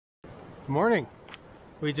Morning.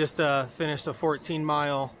 We just finished a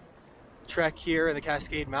 14-mile trek here in the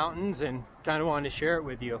Cascade Mountains and kind of wanted to share it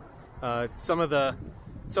with you. Some of the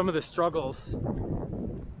struggles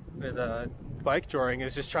with bike joring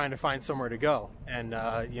is just trying to find somewhere to go, and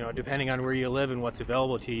you know, depending on where you live and what's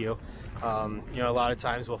available to you, you know, a lot of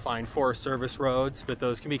times we'll find Forest Service roads, but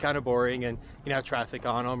those can be kind of boring and you can have traffic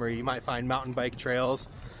on them, or you might find mountain bike trails,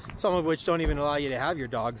 some of which don't even allow you to have your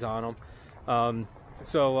dogs on them.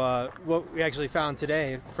 So what we actually found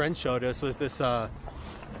today, a friend showed us, was this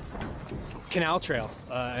canal trail,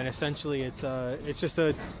 and essentially it's just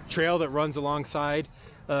a trail that runs alongside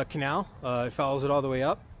a canal. It follows it all the way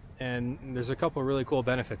up, and there's a couple of really cool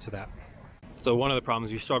benefits to that. So one of the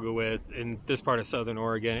problems we struggle with in this part of Southern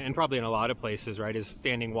Oregon, and probably in a lot of places, right, is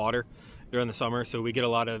standing water during the summer. So we get a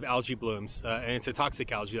lot of algae blooms, and it's a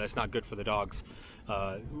toxic algae that's not good for the dogs.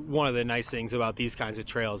 One of the nice things about these kinds of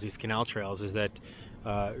trails, these canal trails, is that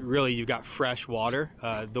really you've got fresh water.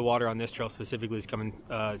 The water on this trail specifically is coming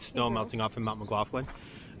snow melting off in Mount Mclaughlin,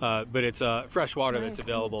 but it's fresh water that's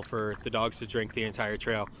available for the dogs to drink the entire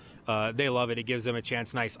trail. They love it. It gives them a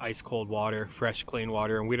chance, nice ice cold water, fresh clean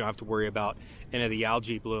water, and we don't have to worry about any of the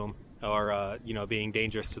algae bloom or you know, being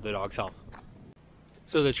dangerous to the dog's health.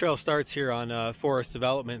 So the trail starts here on Forest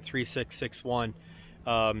Development 3661,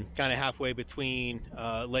 kind of halfway between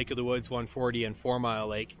Lake of the Woods 140 and 4 Mile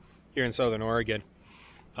Lake here in Southern Oregon.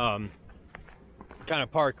 Kind of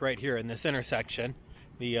park right here in this intersection.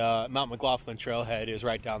 The Mount Mclaughlin trailhead is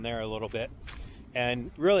right down there a little bit,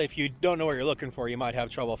 and really if you don't know what you're looking for, you might have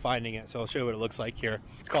trouble finding it, so I'll show you what it looks like here.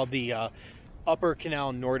 It's called the Upper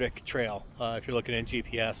CANAL NORDIC Trail. If you're looking in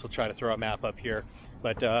GPS, we'll try to throw a map up here,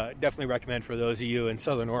 but definitely recommend for those of you in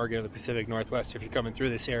Southern Oregon or the Pacific Northwest, if you're coming through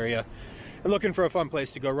this area and looking for a fun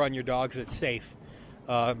place to go run your dogs that's safe,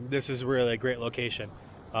 this is really a great location.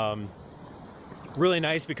 Really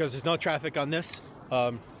nice because there's no traffic on this.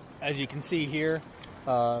 As you can see here,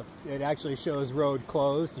 it actually shows road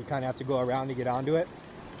closed. You kind of have to go around to get onto it.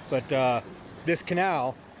 But this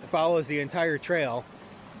canal follows the entire trail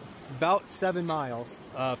about 7 miles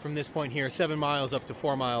from this point here, 7 miles up to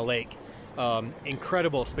 4 Mile Lake.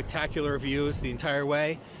 Incredible, spectacular views the entire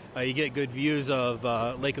way. You get good views of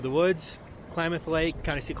Lake of the Woods, Klamath Lake,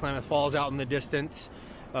 kind of see Klamath Falls out in the distance,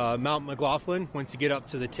 Mount Mclaughlin once you get up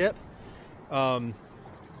to the tip.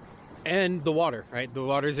 And the water, right? The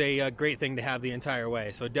water's a great thing to have the entire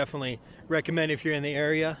way. So definitely recommend if you're in the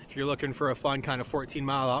area, if you're looking for a fun kind of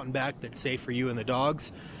 14-mile out and back that's safe for you and the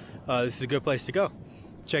dogs, this is a good place to go.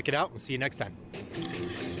 Check it out. We'll see you next time.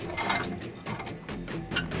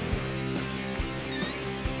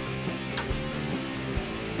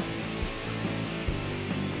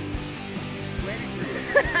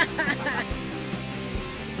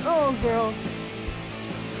 Oh, girls.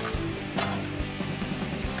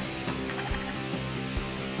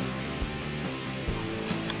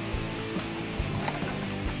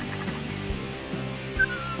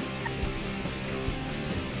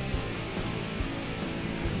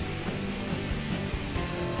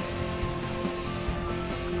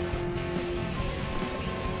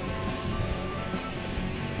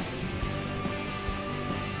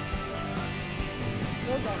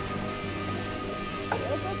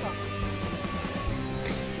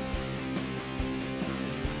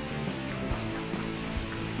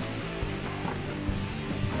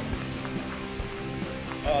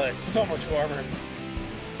 Oh, it's so much warmer.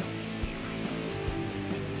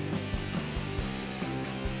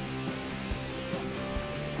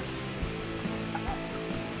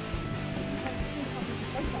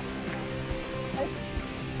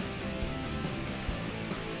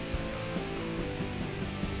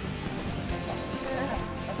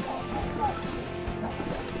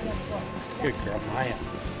 Good girl, Maya.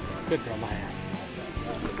 Good girl, Maya.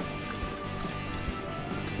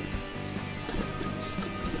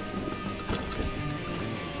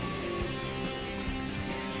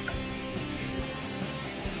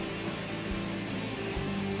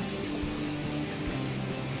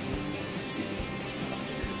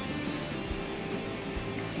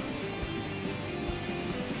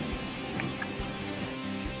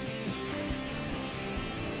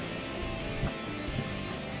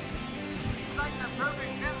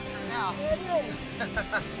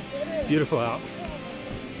 It's beautiful out.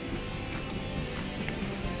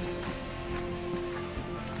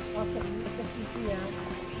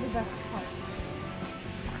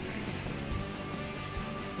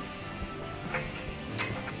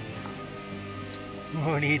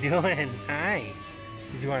 What are you doing? Hi.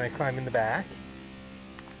 Did you want to climb in the back?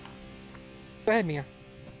 Go ahead, Mia.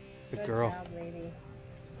 Good girl. Job, lady.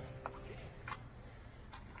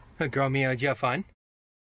 Good girl, Mia. Did you have fun?